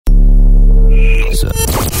listen.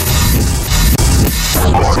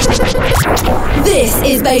 This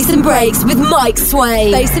is Bass and Breaks with Mike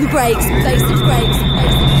Sway. Bass and Breaks, Bass and Breaks,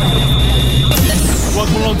 Bass and Breaks.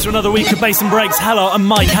 Welcome along to another week of Bass and Breaks. Hello, I'm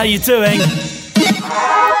Mike. How you doing?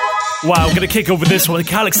 Wow, I'm going to kick off with this one with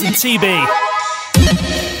Calyx and TeeBee.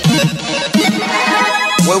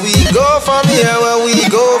 Where we go from here, where we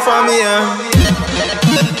go from here.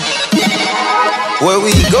 Where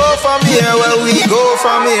we go from here, where we go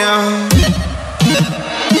from here.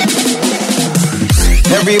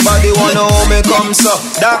 Everybody wanna know me come so.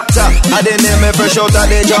 Doctor, I didn't name me fresh out of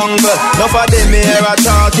the jungle. Enough of them me hear a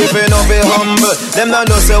talk if you no be humble. Them don't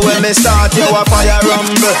know say when me start you a fire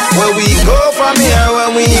rumble. Where we go from here,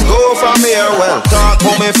 when we go from here. Well, talk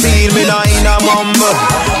how me feel, me not in a mumble.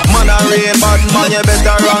 Man a rain, bad man you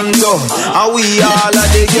better run to. And we all of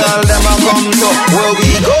the girl them a come to. Where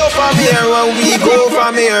we go from here, when we go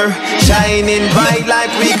from here. Shining bright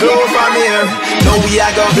like we glow from here. No we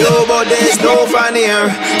a go blow but there's no fan here.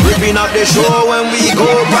 Ripping up the show when we go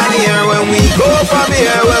from here. When we go from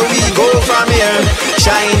here, when we go from here.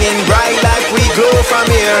 Shining bright like we glow from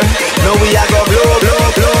here. No we a go blow, blow,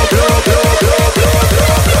 blow, blow, blow, blow, blow,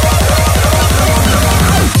 blow, blow.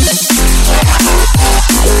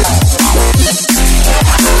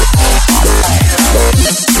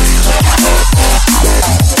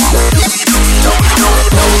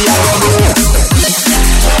 No we a go blow.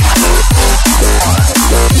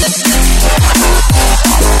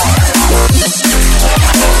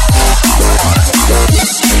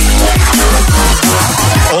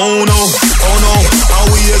 Oh no, how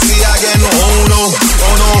we see again? Oh no,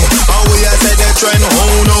 how we set the trend?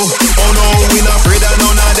 Oh no, we not afraid of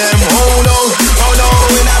none of them. Oh no,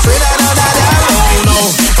 we not afraid of none of them.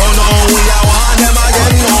 Oh no, we are want them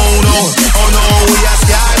again. Oh no, we are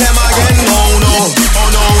scared them again. Oh no,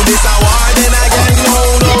 this a warning again.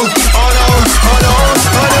 Oh no.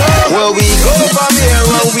 Where we go from here,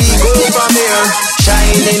 where we go from here.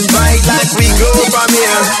 Shining bright like we glow from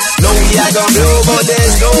here. No we are gonna blow but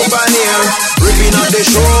there's no fan here. Ripping up the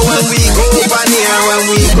show when we go from here. When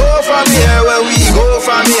we go from here, when we go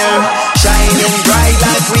from here. Shining bright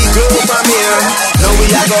like we glow from here. No we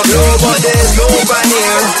are gonna blow but there's no fan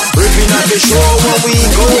here. Ripping up the show when we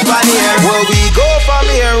go from here. Where we go from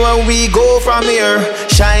here, when we go from here.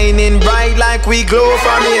 Shining bright like we glow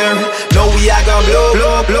from here. No we are gonna blow,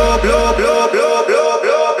 blow, blow, blow, blow, blow, blow,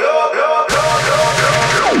 blow, blow, blow, blow.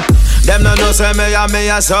 Them no know say me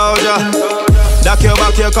a soldier. Knock your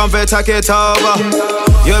back, you come for take it over.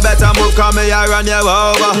 You better move, come me I run you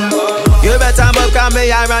over. You better move, come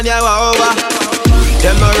me I run you over.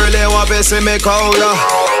 Them no really want to see me colder.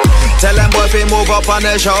 Tell them boy fi move up on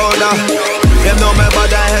their shoulder. Them know me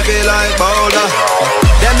body heavy like boulder.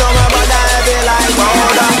 Them know me body heavy like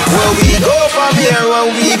boulder. Where we go from here,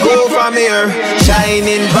 when we go from here.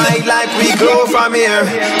 Shining bright like we glow from here.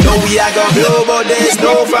 No we are gonna blow but there's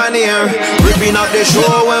no fan here. Ripping up the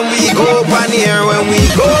show when we go from here. When we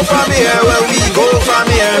go from here, when we go from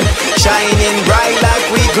here. Shining bright like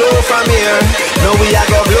we glow from here. No we are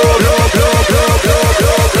gonna blow, blow, blow, blow, blow,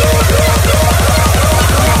 blow, blow, blow, blow.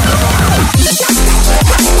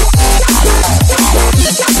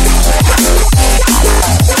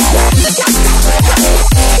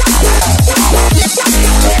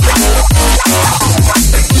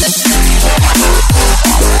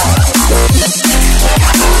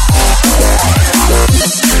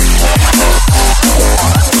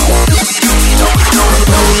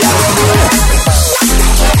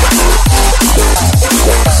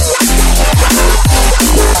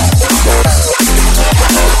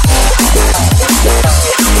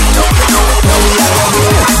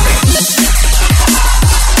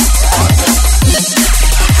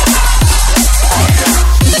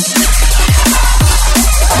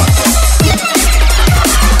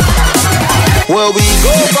 Where we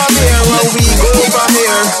go from here, where we go from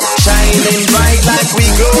here. Shining bright like we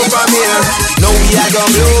glow from here. No we are gonna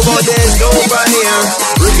blow but there's no fan here.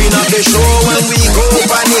 Ripping up the show when we go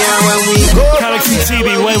from here. When we go Calyx and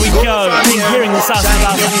TeeBee, where we go. I've been hearing this out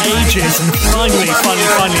about for ages, and finally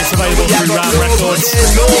it's available through Ram Records.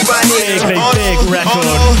 Big record.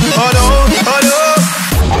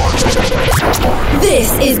 This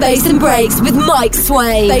is Bass and Breaks with Mike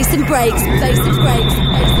Sway. Bass and Breaks, Bass and Breaks,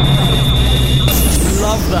 Bass and Breaks.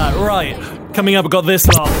 Love that. Right, coming up, I've got this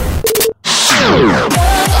lot.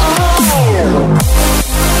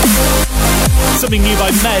 Something new by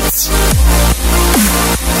MEDZ.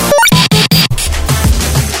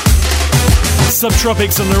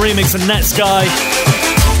 Subtropics on the remix of Netsky.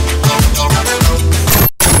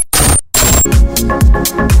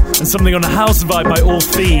 And something on a house vibe by All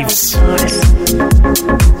Thieves.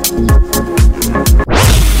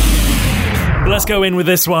 go in with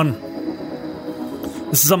this one.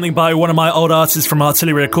 This is something by one of my old artists from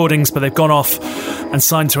Artillery Recordings, but they've gone off and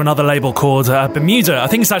signed to another label called Bermuda. I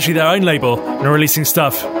think it's actually their own label, and are releasing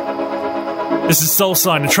stuff. This is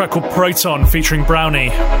Solsine, a track called Proton featuring Brownie.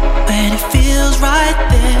 When it feels right,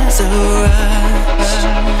 there's a rush.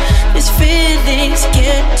 These feelings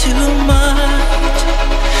get too much.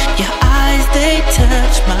 Your eyes, they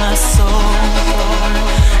touch my soul,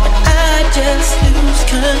 and I just lose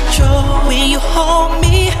control. When you hold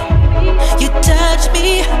me, you touch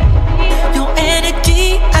me, your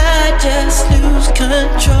energy, I just lose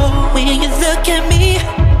control. When you look at me,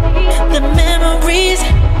 the memories,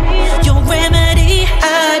 your remedy,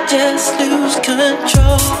 I just lose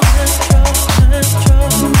control.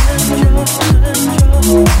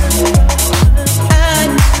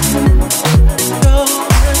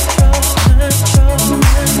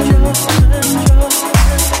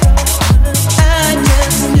 I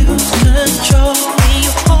just lose control. When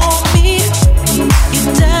you hold me, you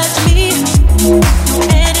touch me, your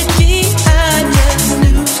energy, I just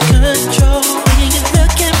lose control. When you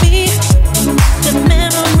look at me, the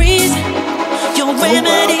memories, your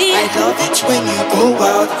remedy. I love it when you go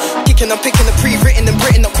out. Kicking, I'm picking the pre-written and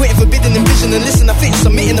written, not quitting, forbidden and vision and listen, I fit,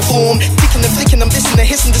 submitting the form. Ticking and flicking, I'm listening,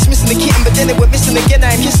 hissing, dismissing the kitten, but then it went missing again.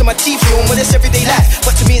 I am kissing my teeth, on well, that's everyday life.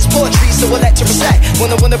 But to me it's poetry, so I like to recite. When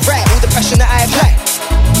I wanna write, all the passion that I apply.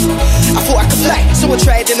 I thought I could fly, so I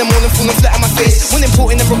tried in the morning, falling flat on my face. When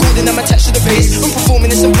importing and recording, I'm attached to the bass. When performing,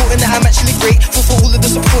 it's important that I'm actually grateful for all of the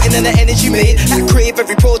supporting and the energy made. I crave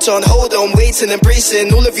every proton, hold on, waiting, embracing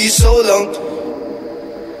all of you so long.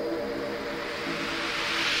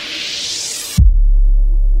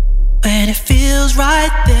 When it feels right,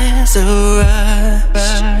 there's a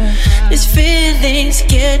rush. These feelings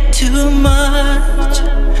get too much.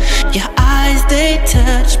 Your eyes, they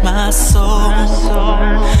touch my soul,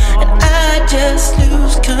 and I just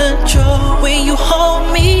lose control. When you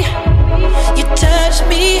hold me, you touch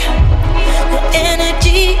me, your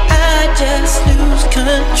energy, I just lose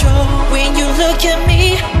control. When you look at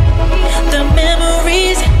me, the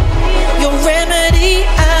memories, your remedy,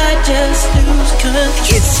 I just lose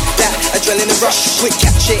control. It's that adrenaline rush, quick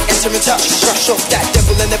capture, enter and touch. Brush off that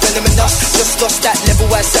devil and the venom in us. Just lost that level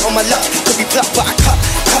I set on my luck. Could be plucked but I cut,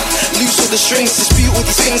 loose all the strings. Dispute all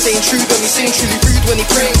these things, ain't true when we sing. Truly rude when he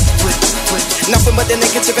brings nothing but the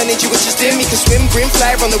negative energy which is dim. You can swim, grin,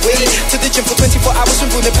 fly, run away to the gym for 24 hours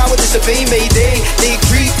when ruling power disobey. Mayday, they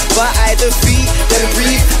creep, but I defeat, then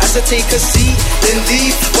breathe as I take a seat, then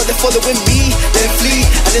leave. But they're following me, then flee,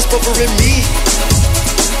 and it's bothering me.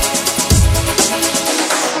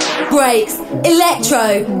 Breaks,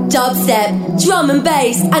 electro, dubstep, drum and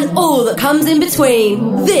bass, and all that comes in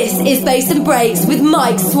between. This is Bass and Breaks with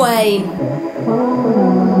Mike Swain.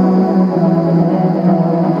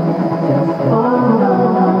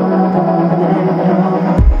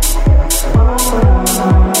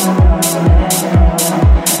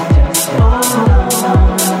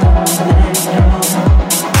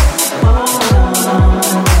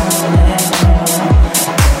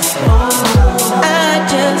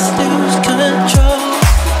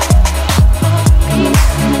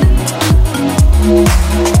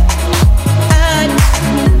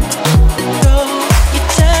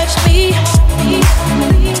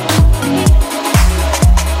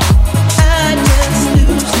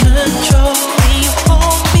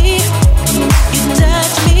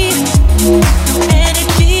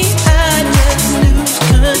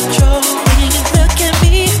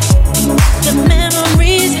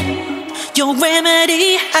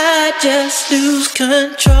 Just lose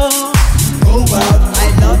control. Go out, I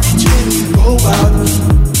love it when you go out.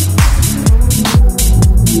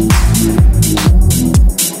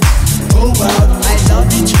 Go out, I love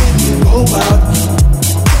it when you go out.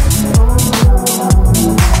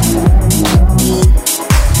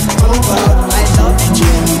 Go out, I love it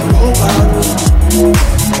when you go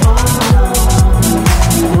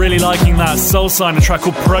out. Really liking that Solsine, a track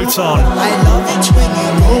called Proton. I love it when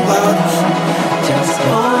you go out.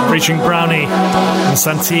 Featuring Brownie and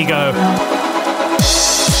Santiago.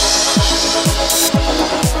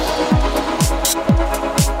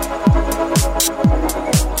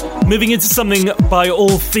 Moving into something by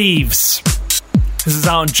All Thieves. This is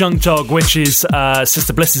out on Junk Dog, which is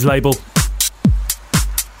Sister Bliss's label.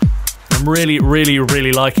 I'm really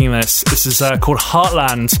liking this. This is called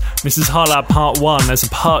Heartland. This is Heartland Part 1. There's a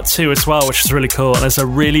Part 2 as well, which is really cool. And there's a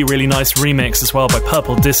really nice remix as well by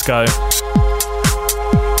Purple Disco.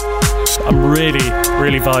 I'm really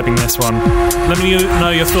vibing this one. Let me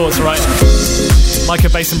know your thoughts, right?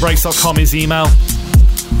 Mike@bassandbreaks.com is email.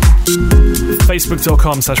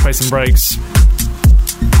 Facebook.com/bassandbreaks.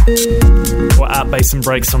 or at Bass and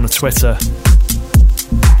Breaks on the Twitter.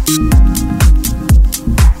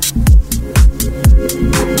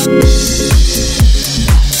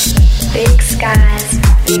 Big skies,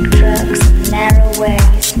 big trucks, and narrow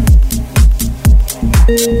ways.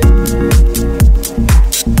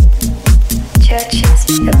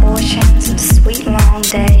 Churches, abortions, and sweet long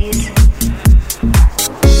days.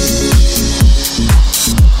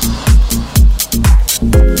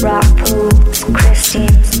 Rock pools,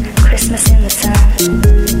 Christians, Christmas in the sun.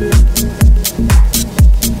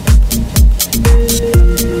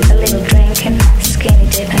 A little drinking, skinny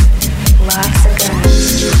dipping, lots of guns.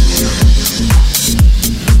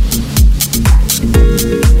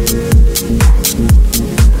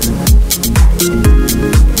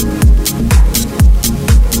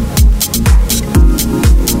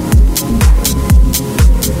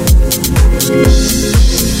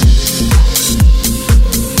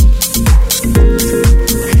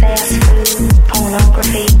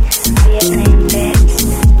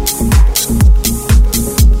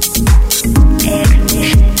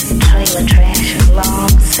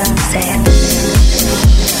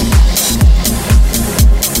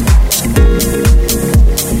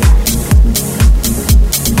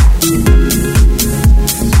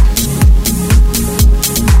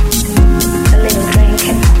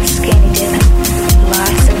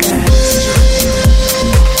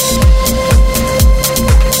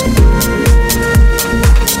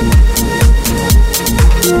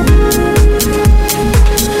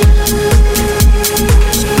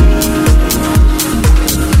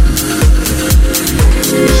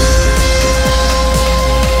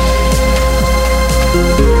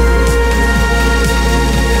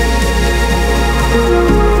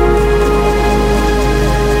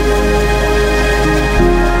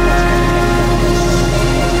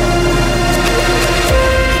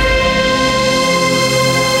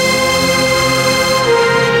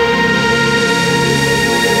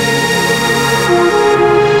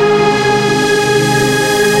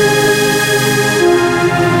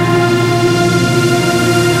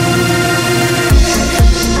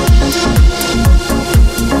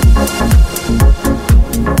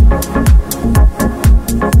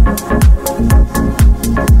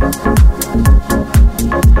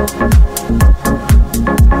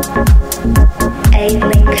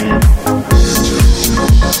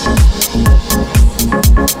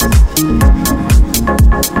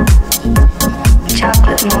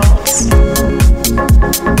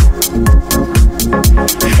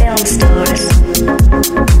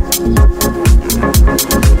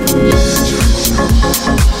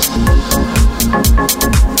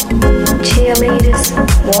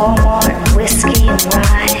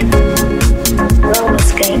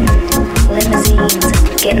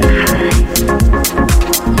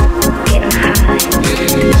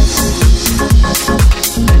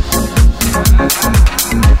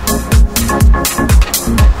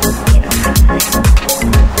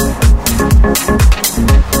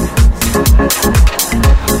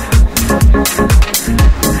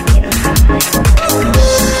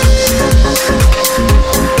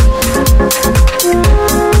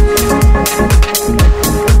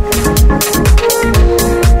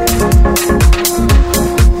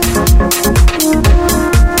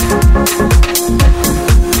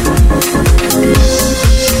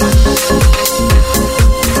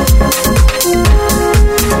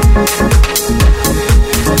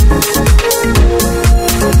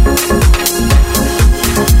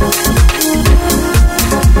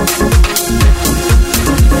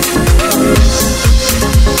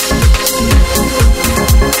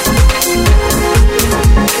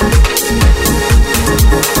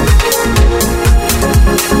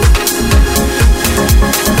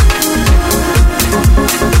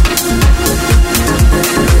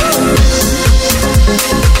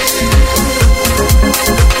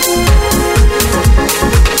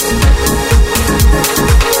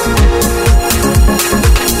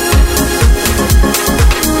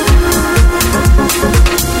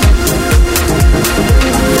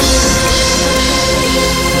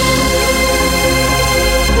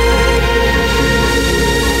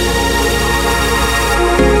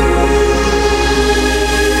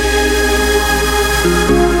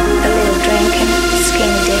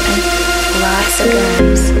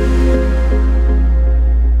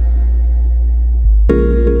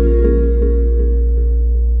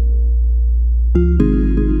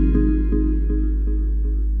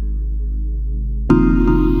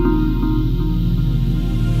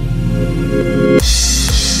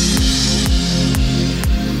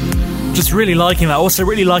 Just really liking that. Also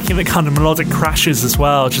really liking the kind of melodic crashes as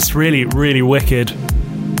well. Just really, really wicked.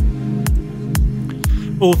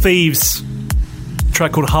 All Thieves. A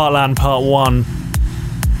track called Heartland Part 1.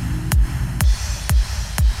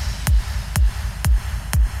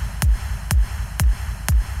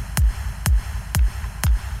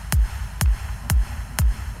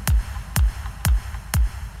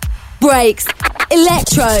 Breaks,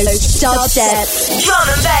 electro, dubstep, drum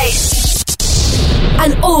and bass,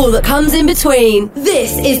 and all that comes in between.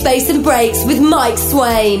 This is Bass and Breaks with Mike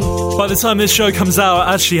Swain. By the time this show comes out,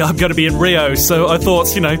 actually, I'm going to be in Rio, so I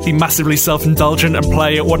thought, be massively self-indulgent and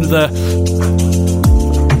play one of the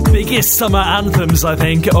biggest summer anthems, I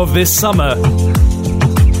think, of this summer.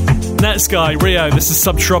 Netsky, Rio, this is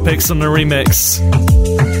Subtropics on the remix.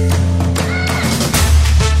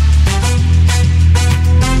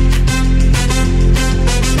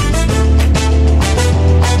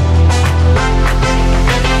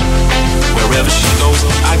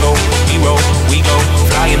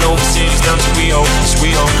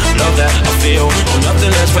 Love that I feel. Oh,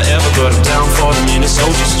 nothing lasts forever, but I'm down for the minute, so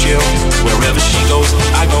just chill. Wherever she goes,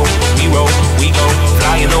 I go. We roll, we go.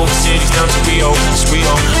 Flying over cities down to Rio. It's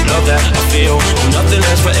Rio. Love that I feel. Oh, nothing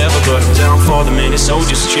lasts forever, but I'm down for the minute, so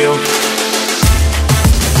just chill.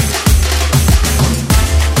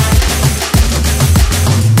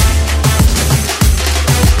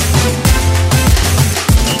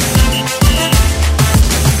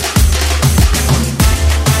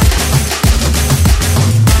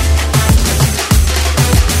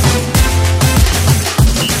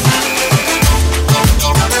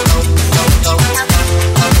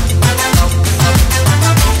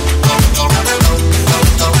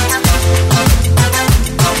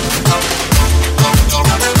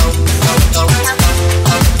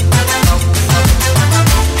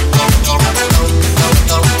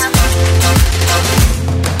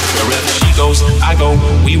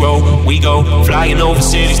 We go, flying over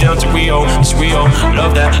cities down to Rio. It's Rio,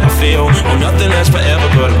 love that I feel. Oh, nothing lasts forever,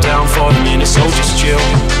 but I'm down for the minute, so just chill.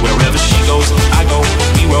 Wherever she goes, I go.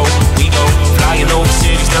 We roll, we go, flying over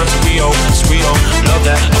cities down to Rio. It's Rio, love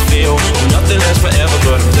that I feel. Oh, nothing lasts forever,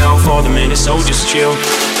 but I'm down for the minute, so just chill.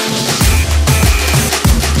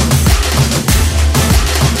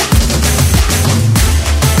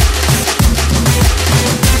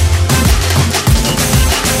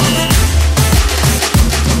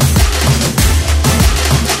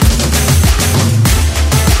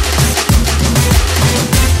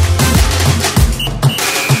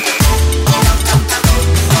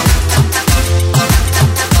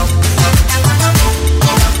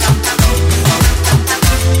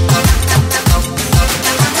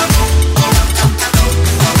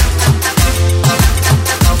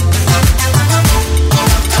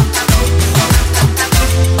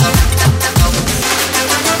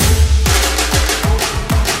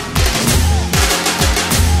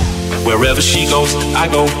 Wherever she goes, I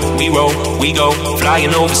go. We roll, we go.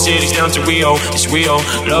 Flying over cities down to Rio. It's Rio,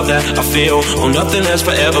 love that I feel. Oh, nothing lasts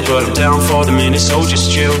forever, but I'm down for the minute, so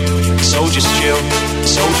just chill. So just chill.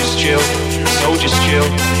 So just chill. So just chill.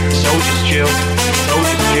 So just chill. So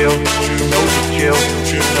just chill. So just chill.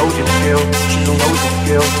 So just chill. So just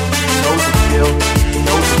chill. So just chill.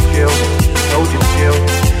 So just chill. So just chill.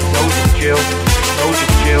 So just chill. So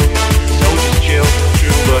just chill. So just chill.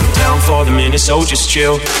 But I'm down for the minute, so just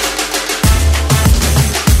chill.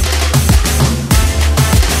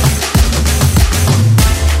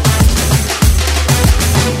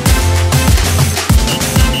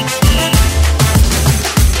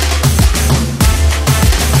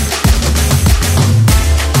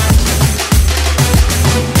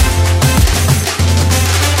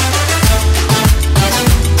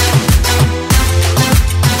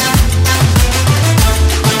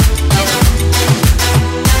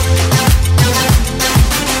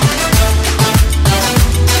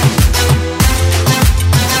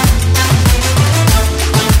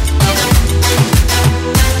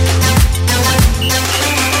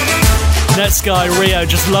 Netsky, Rio,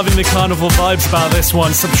 just loving the carnival vibes about this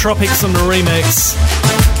one. Subtropics on the remix.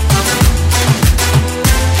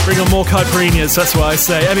 Bring on more caipirinhas, that's what I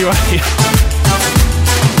say. Anyway,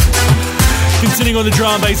 continuing on the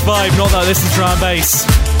drum and bass vibe, not that this is drum and bass.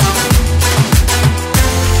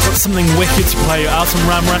 Got something wicked to play out on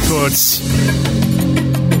Ram Records.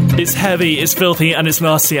 It's heavy, it's filthy, and it's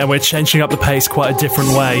nasty, and we're changing up the pace quite a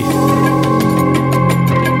different way.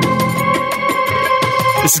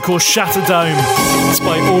 This is called Shatterdome. It's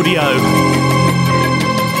by Audio.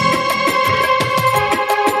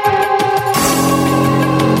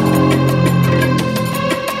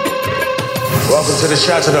 Welcome to the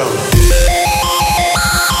Shatterdome.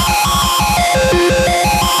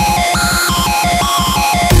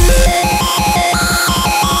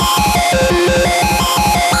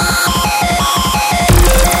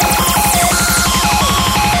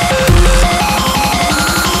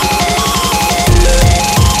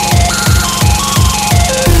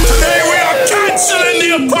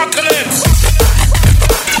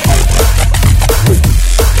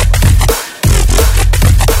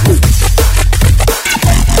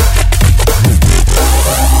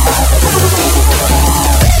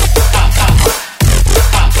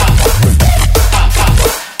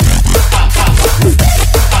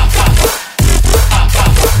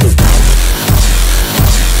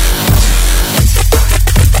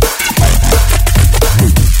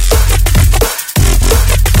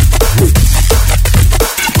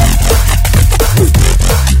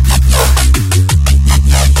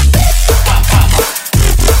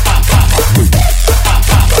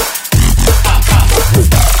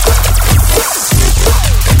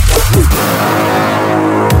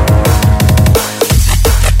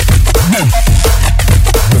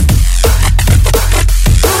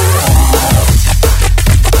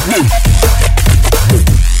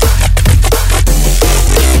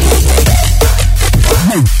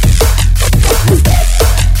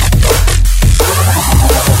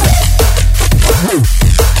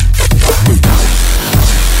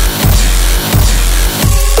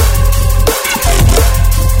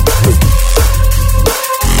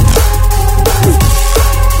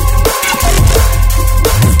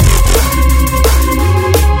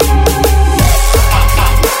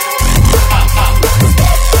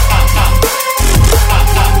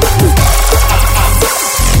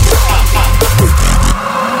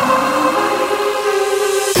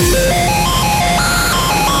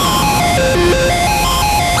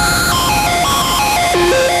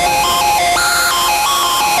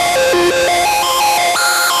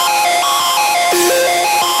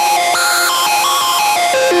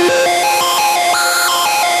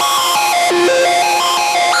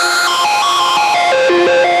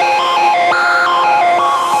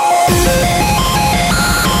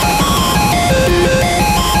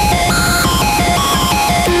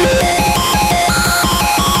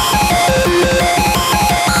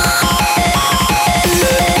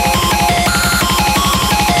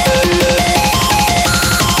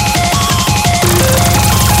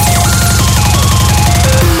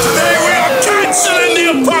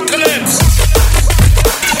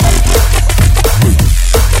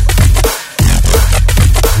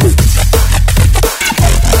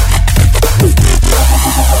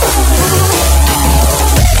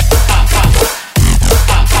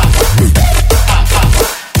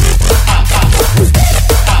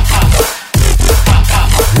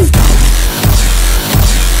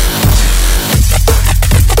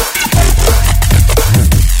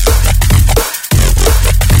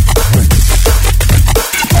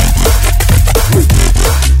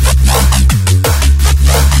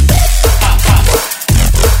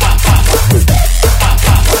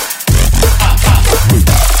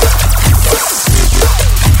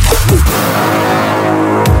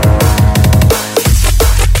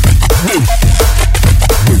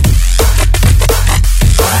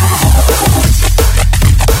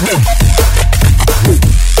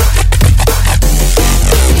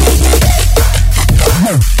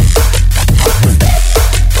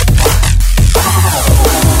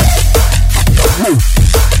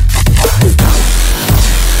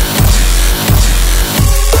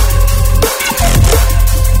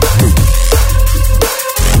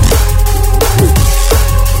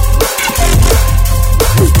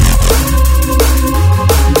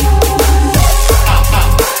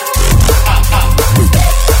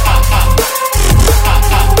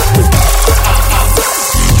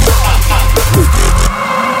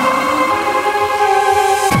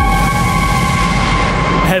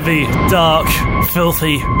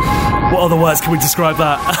 filthy. What other words can we describe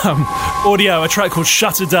that? Audio, a track called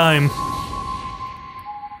Shatterdome.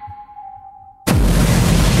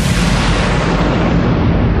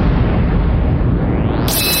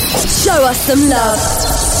 Show us some love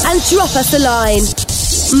and drop us a line.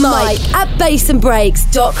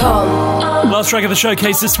 Mike@bassandbreaks.com. Last track of the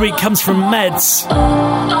showcase this week comes from MEDZ.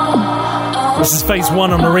 This is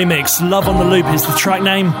PhaseOne on a remix. Love on the Loop is the track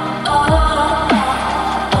name.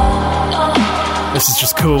 This is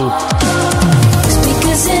just cool.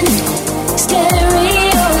 Speakers in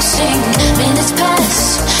stereo sing. Minutes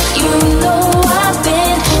pass. You know I've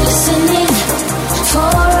been listening for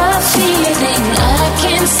a feeling I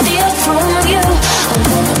can't steal from you. I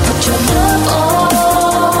wanna put your love on.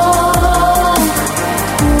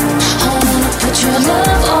 I wanna put your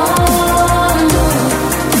love on.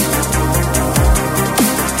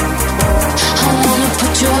 I wanna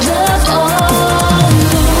put your love on.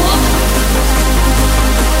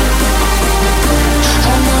 I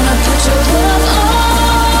wanna put your love on.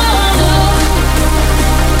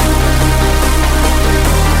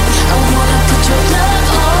 I wanna put your love on. I wanna put your love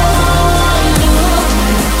on. I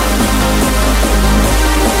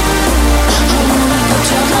wanna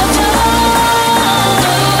put your love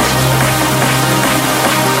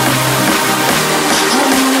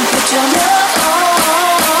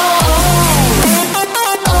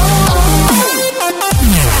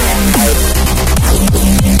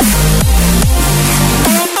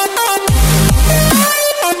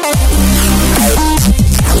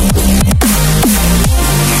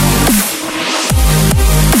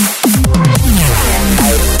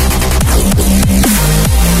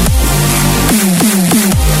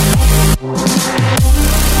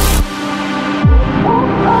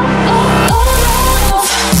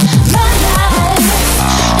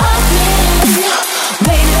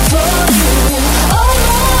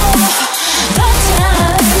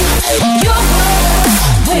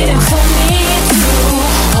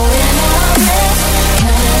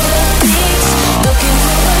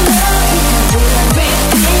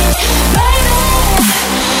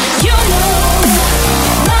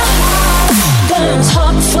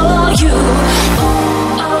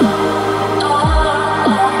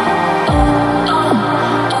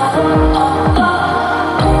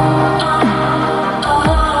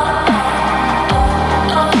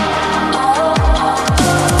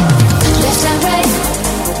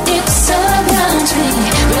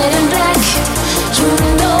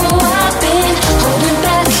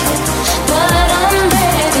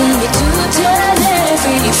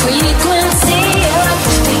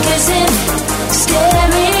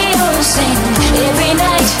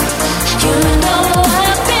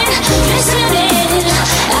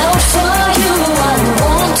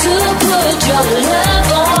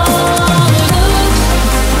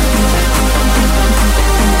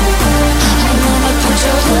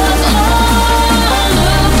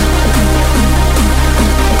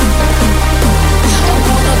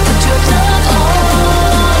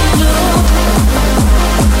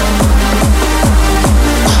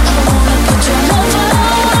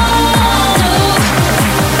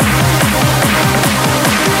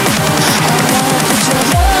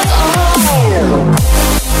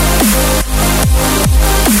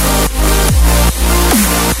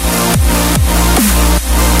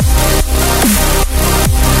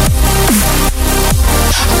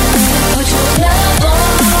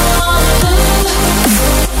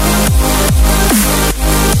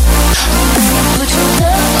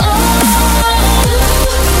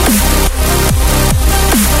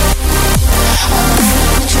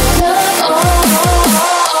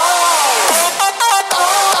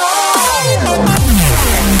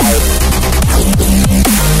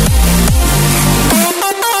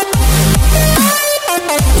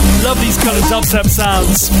dubstep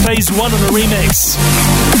sounds. PhaseOne on a remix.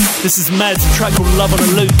 This is MEDZ, a track called Love on a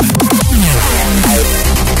Loop.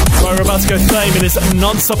 Right, we're about to go flame. It is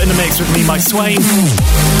non-stop in the mix with me, Mike Swain.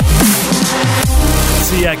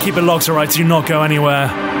 So yeah, keep it locked, alright? Do not go anywhere.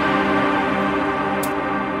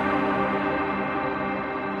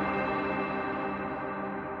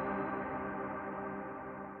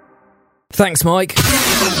 Thanks, Mike.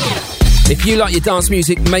 If you like your dance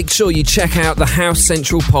music, make sure you check out the House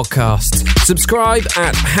Central podcast. Subscribe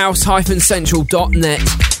at house-central.net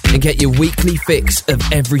and get your weekly fix of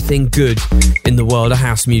everything good in the world of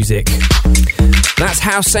house music. That's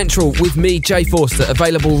House Central with me, Jay Forster,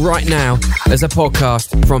 available right now as a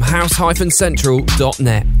podcast from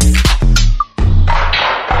house-central.net.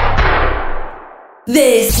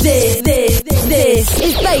 This is Bass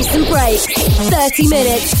and Breaks. 30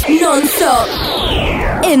 minutes non-stop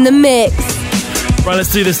in the mix. Right,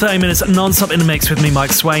 let's do this 30 minutes non-stop in the mix with me,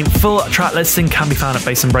 Mike Swain. Full track listing can be found at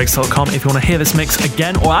bassandbreaks.com. If you want to hear this mix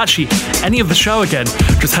again, or actually any of the show again,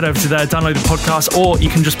 just head over to there, download the podcast, or you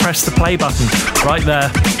can just press the play button right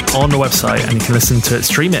there on the website and you can listen to it,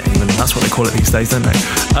 stream it even. That's what they call it these days, don't they?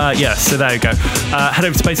 Yeah, so there you go. Head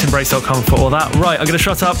over to bassandbreaks.com for all that. Right, I'm going to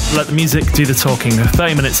shut up, let the music do the talking.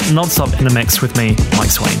 30 minutes non-stop in the mix with me,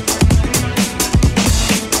 Mike Swain.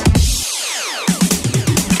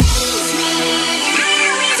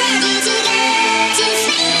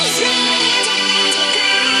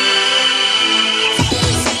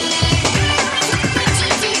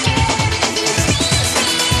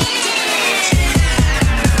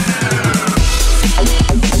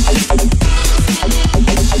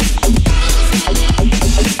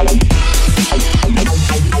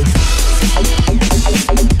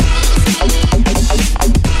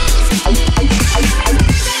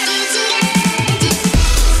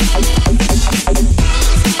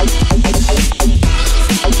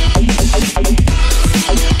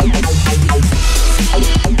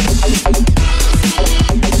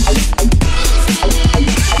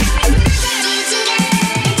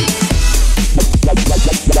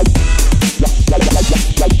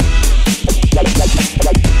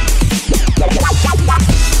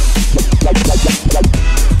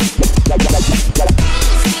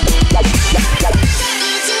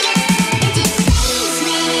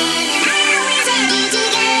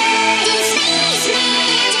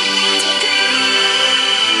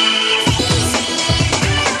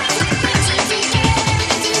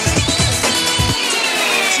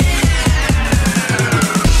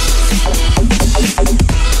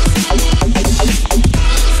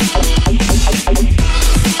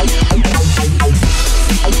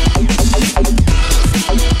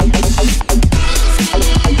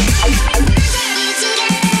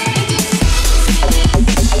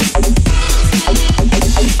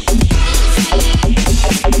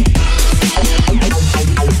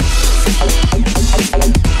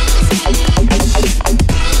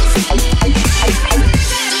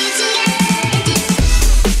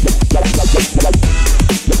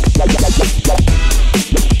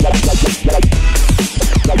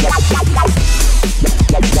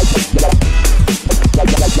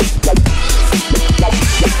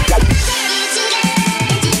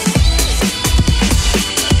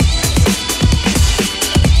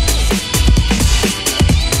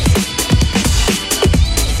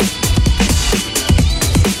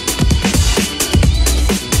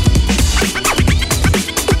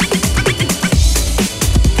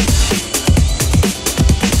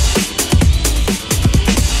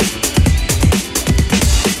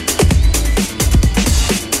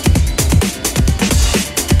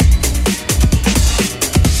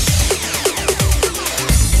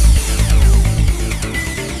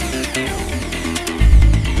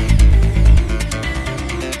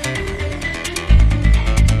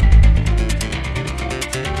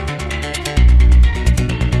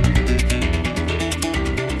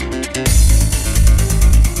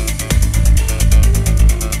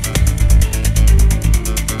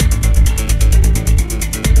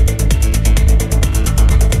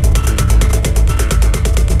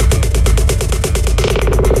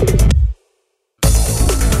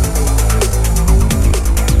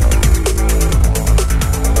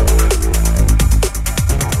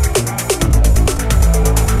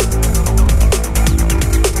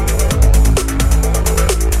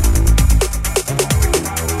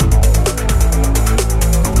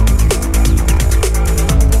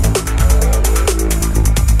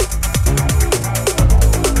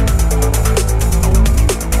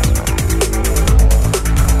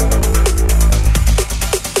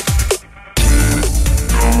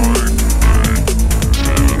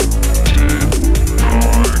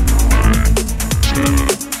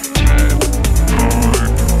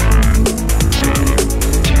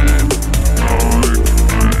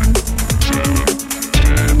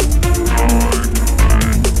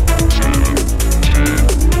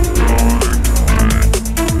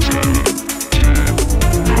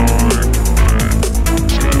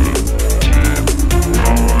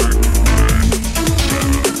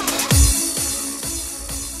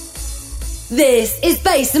 This is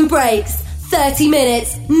Bass and Breaks, 30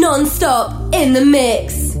 minutes non-stop in the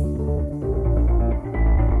mix.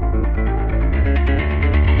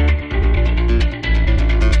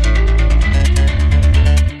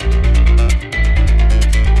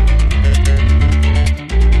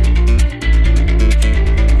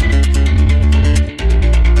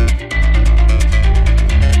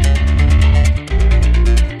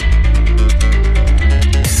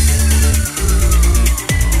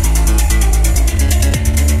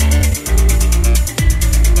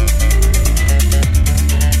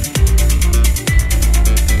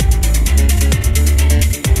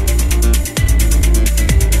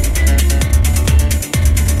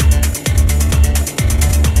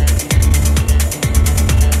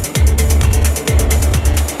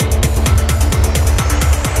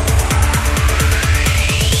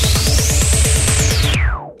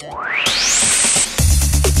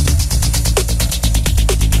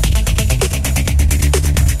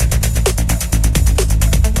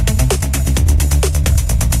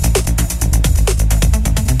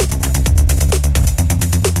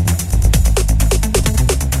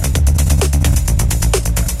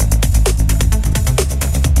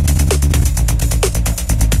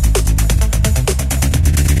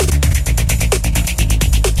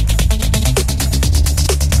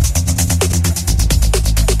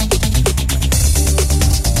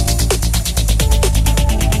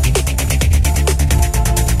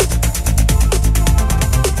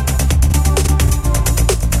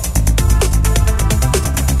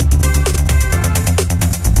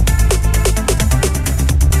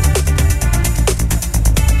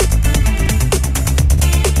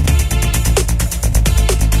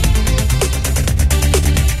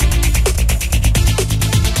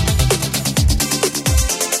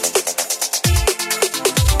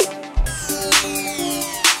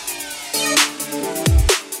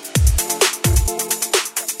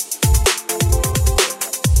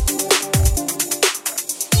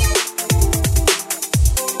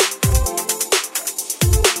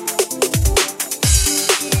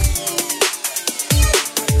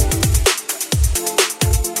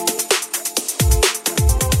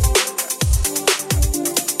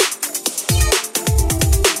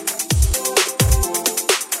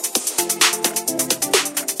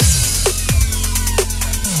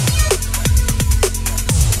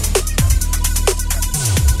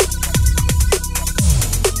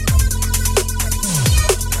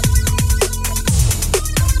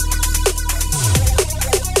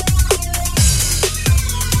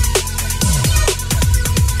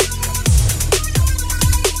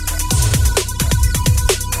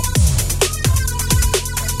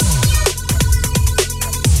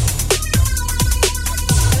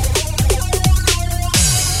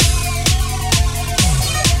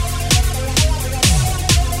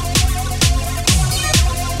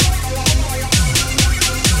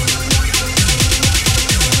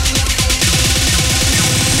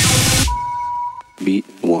 Beat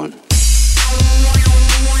 1.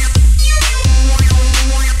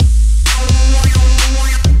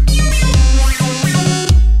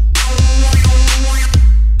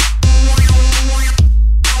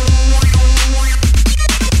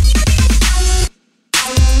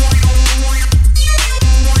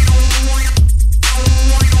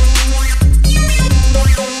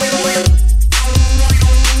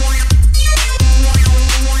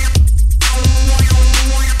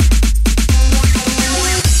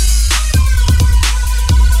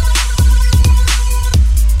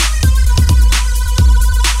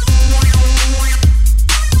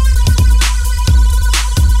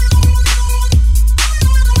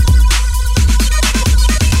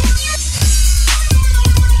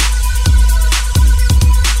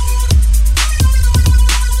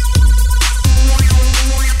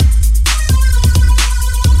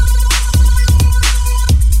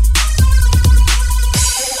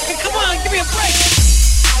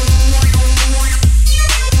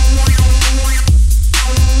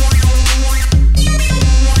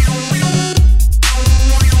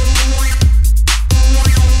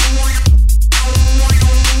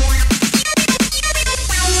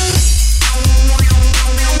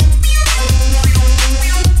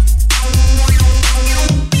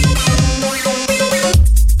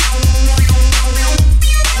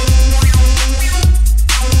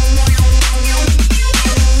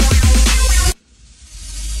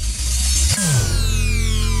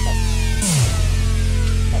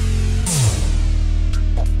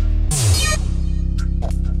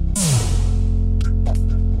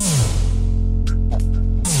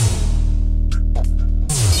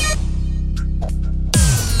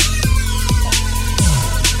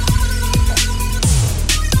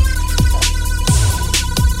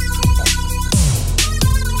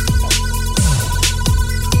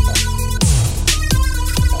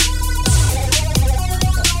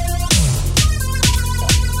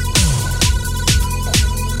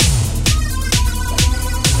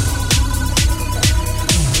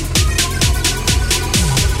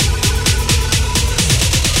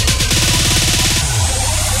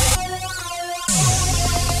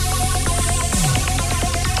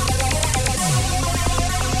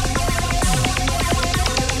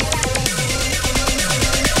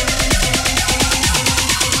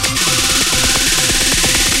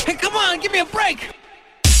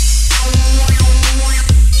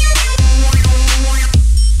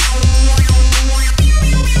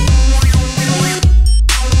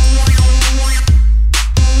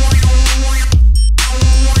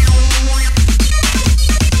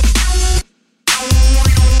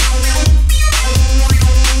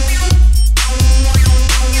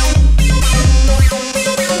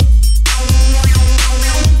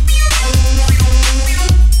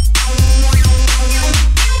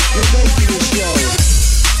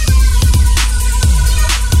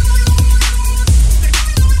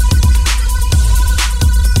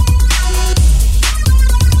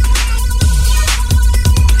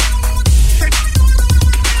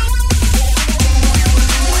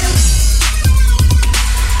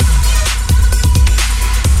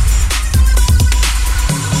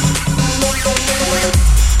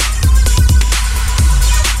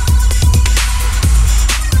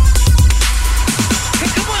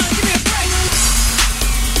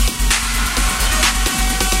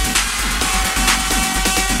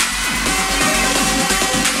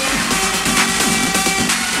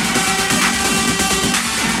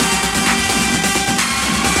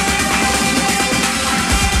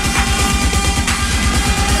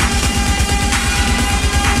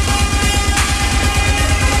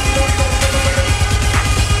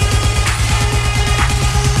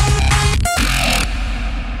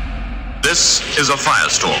 This is a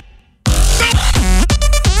Firestorm.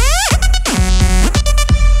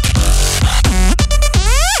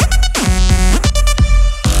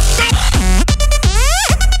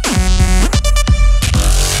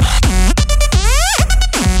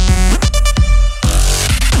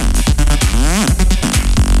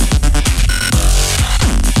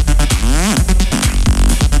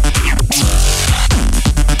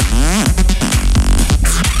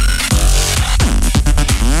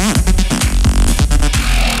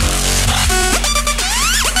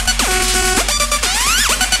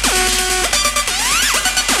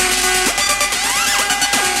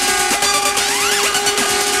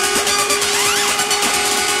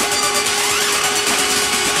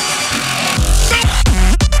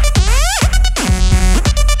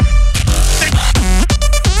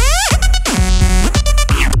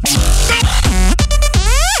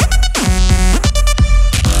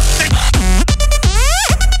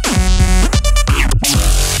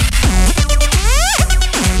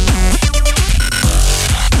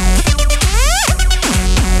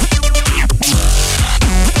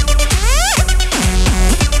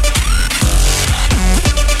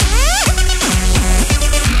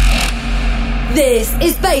 This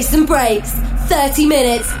is Bass and Breaks. 30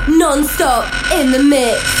 minutes non-stop in the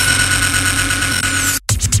mix.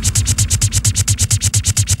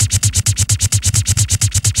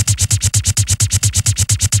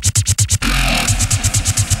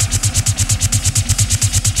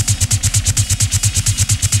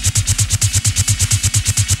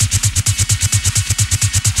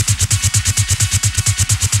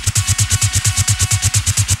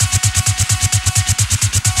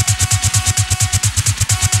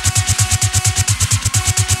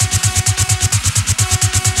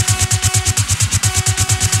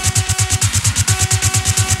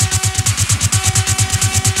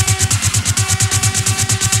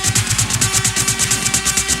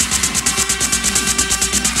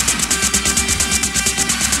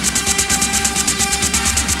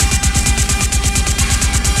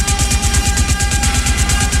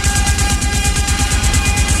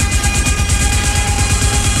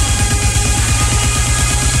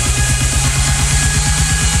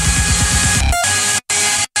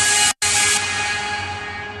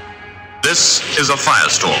 This is a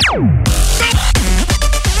Firestorm.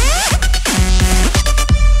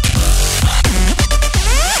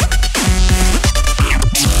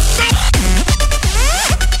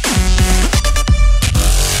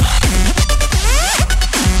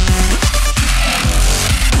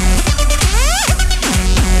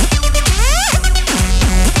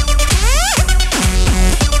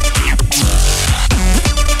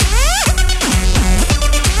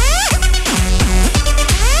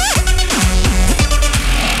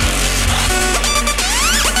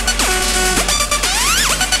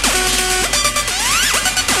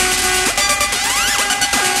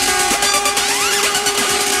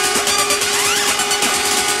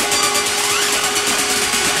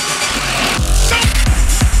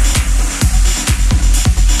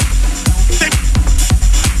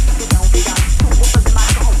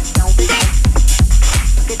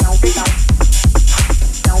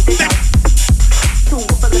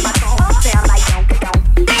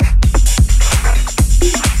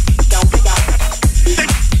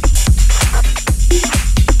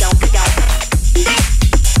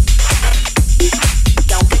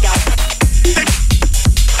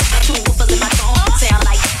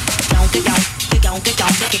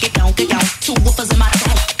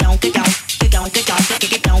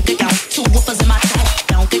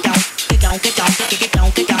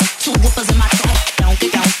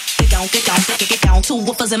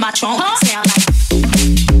 In my trunk,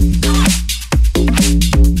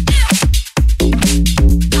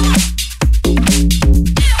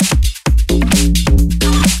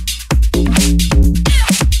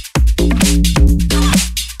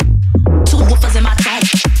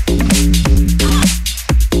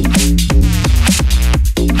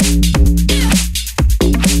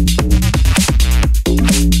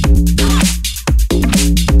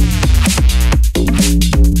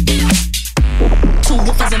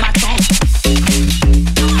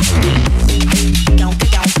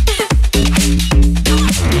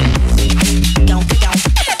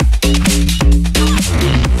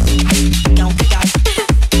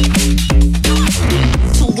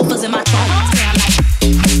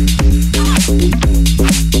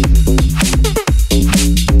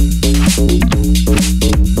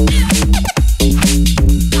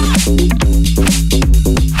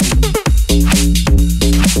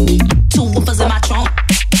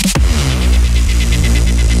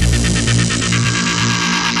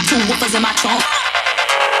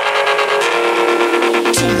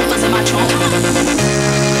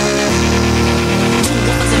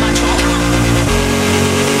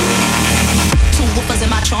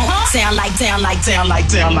 sound like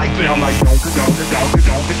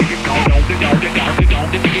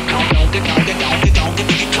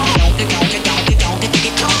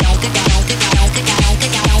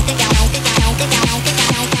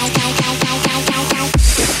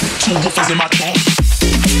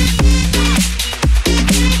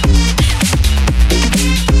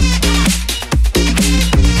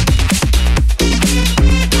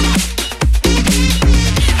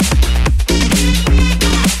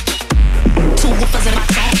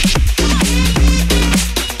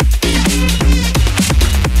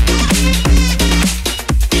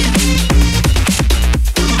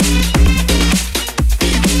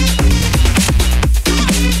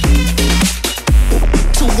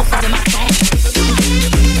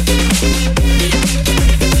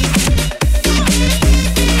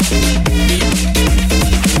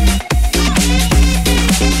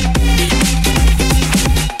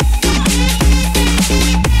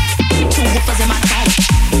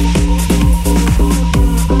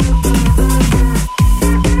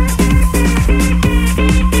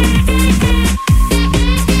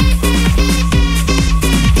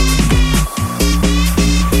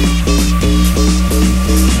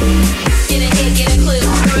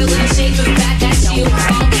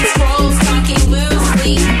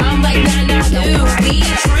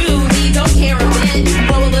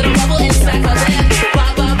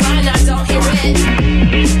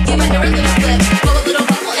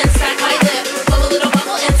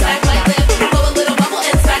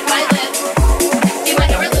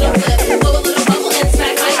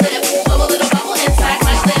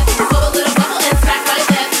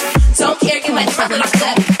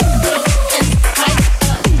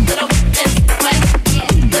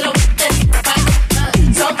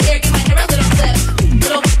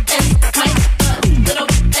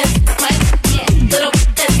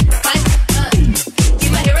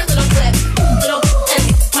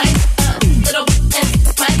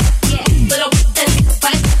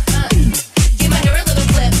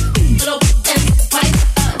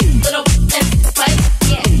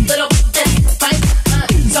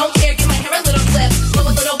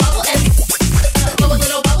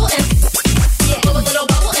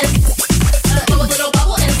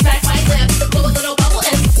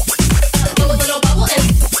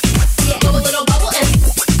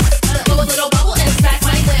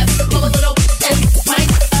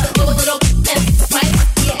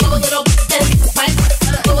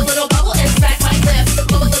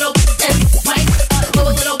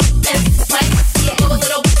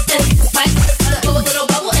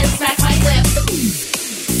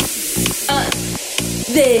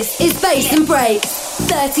Breaks.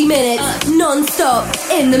 30 minutes, non-stop,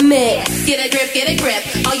 in the mix. Get a grip.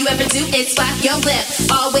 All you ever do is slap your lip.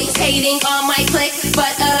 Always hating on my click,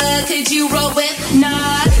 but could you roll with?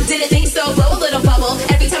 Nah, didn't think so, blow a little bubble.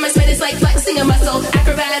 Every time I spit it's like flexing a muscle.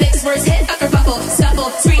 Acrobatics, first hit, a kerfuffle.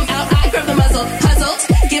 Shuffle, scream out, I grab the muzzle. Puzzled,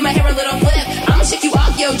 give my hair a little flip. I'ma shake you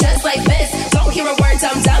off, yo, just like this. Don't hear a word,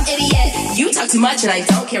 dumb idiot. You talk too much and I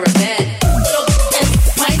don't care a bit. Little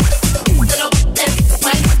mic, little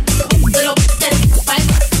mic, little mic.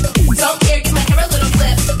 Don't care, give my hair a little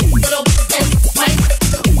flip. Little mic,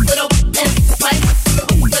 little mic,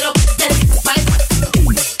 little mic.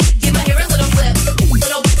 Give my hair a little flip.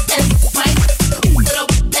 Little mic, little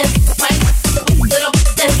mic, little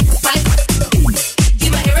mic.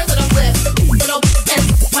 Give my hair a little flip. Little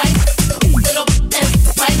mic, little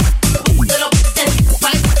mic, little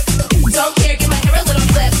mic. Don't care, give my hair a little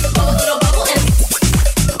flip. Blow a little bubble in.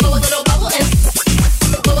 Blow a little bubble in.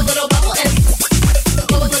 Blow a little bubble in.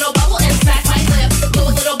 Blow a little bubble in. Smack my lip. Blow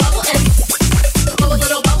a little bubble in. Blow a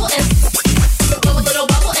little bubble in. Blow a little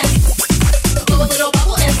bubble in. Blow a little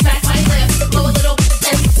bubble in. Smack my lip. Blow a little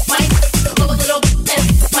mic. Blow a little mic.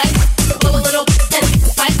 Blow a little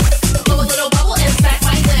mic. Blow a little bubble in. Smack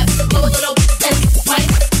my lip. Blow a little mic.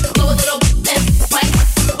 Blow a little mic.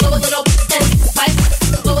 Blow a little mic.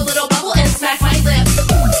 Blow a little bubble and smack my lip.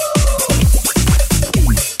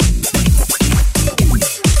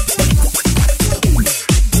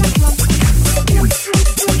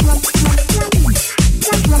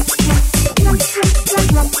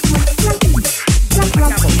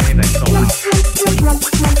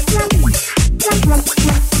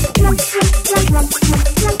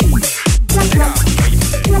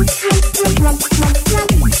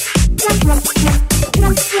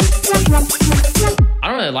 I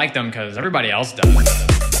don't really like them because everybody else does.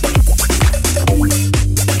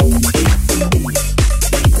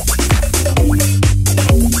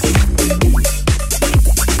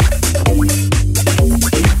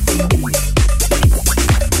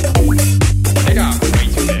 They got way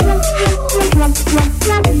too big.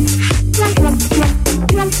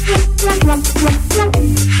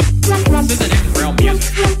 This isn't even real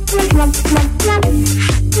music.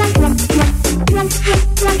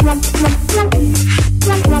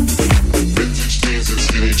 Vintage jeans and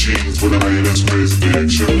skinny jeans with a latest crazy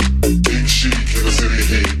addiction. Pink chic in the city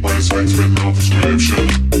heat, my swings with no prescription.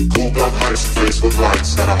 Cool block heights and Facebook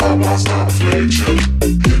likes, got a hot wall style affliction.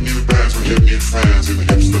 Hit new bands with hit new fans in the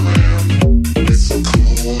hipster land. It's so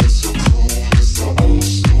cool, it's so cool, it's so old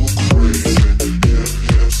school crazy.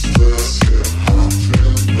 Hipsters,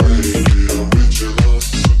 hip-hopping, baby. Original,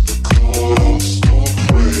 super cool, old school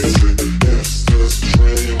crazy. Hipsters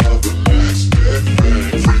dream of the next big thing.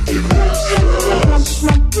 Freaking hipsters.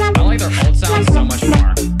 I like their old sound so much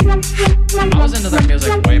more. I was into their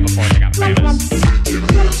music way before they got famous.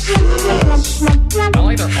 I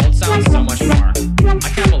like their old sound so much more. I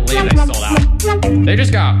can't believe they sold out. They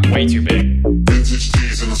just got way too big. Vintage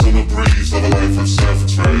tees in the summer breeze, love a life of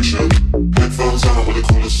self-expression. Headphones on with the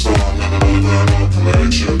coolest song and another brand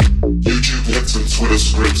collection. YouTube hits and Twitter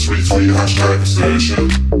scripts, retweet hashtag session.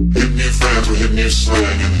 Hit new fans with hit new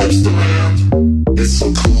slang in hipster land. It's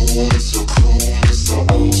so cool, it's so cool, it's so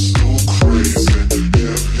old school crazy.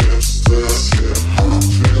 Hipsters,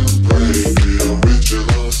 hip-hopping, baby.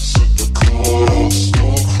 Original, super cool, old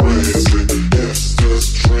school crazy. Hipsters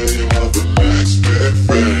dream of the next big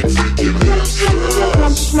thing. Freaking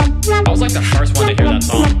hipsters. I was like the first one to hear that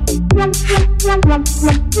song.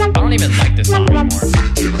 I don't even like this song anymore.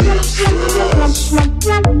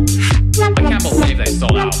 I can't believe they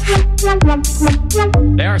sold out.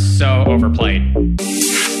 They are so overplayed.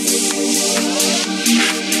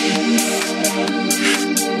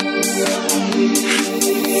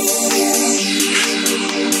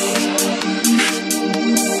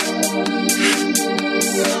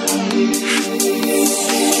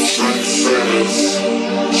 Trendsetters,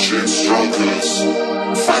 shit strokers,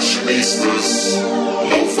 fashionistas,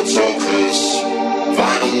 loafer talkers,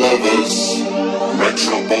 vinyl lovers,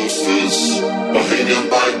 retro boasters, bohemian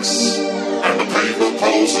bikes, and the paper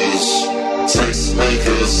posers, taste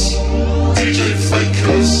makers, DJ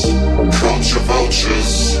fakers, culture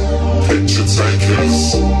vultures, picture takers,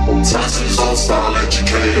 Titans all-style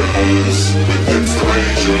educators, with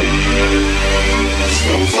information.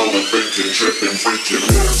 Those overthinking, tripping, freaking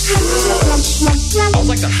hipsters. I was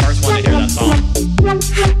like the first one to hear that song.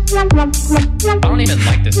 I don't even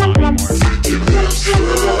like this song anymore.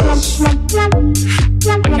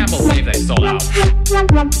 I can't believe they sold out.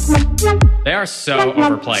 They are so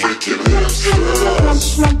overplayed.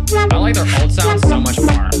 I like their old sound so much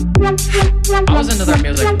more. I was into their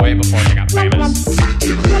music way before they got famous.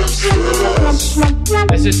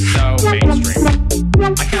 This is so mainstream.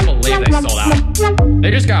 I can't believe they sold out.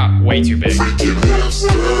 They just got way too big.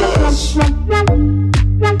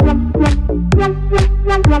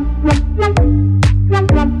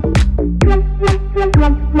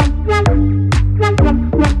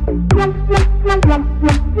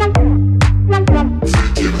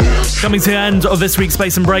 Coming to the end of this week's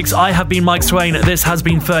Bass and Breaks, I have been Mike Swain. This has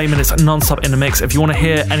been 30 minutes non-stop in the mix. If you want to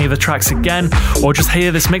hear any of the tracks again, or just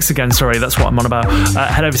hear this mix again, sorry, that's what I'm on about,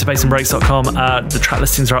 head over to bassandbreaks.com. The track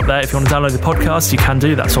listings are up there. If you want to download the podcast, you can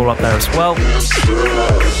do. That's all up there as well.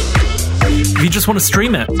 If you just want to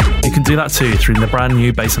stream it, you can do that too through the brand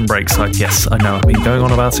new Bass and Breaks site. Yes, I know, I've been going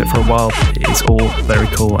on about it for a while. It's all very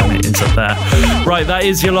cool and it is up there. Right, that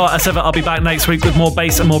is your lot. As ever, I'll be back next week with more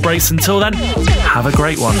bass and more breaks. Until then, have a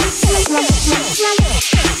great one. We'll be right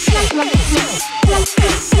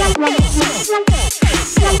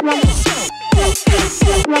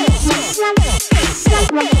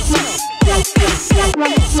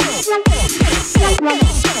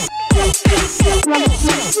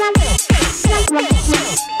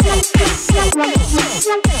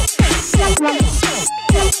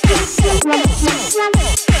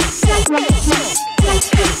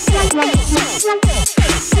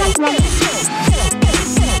back.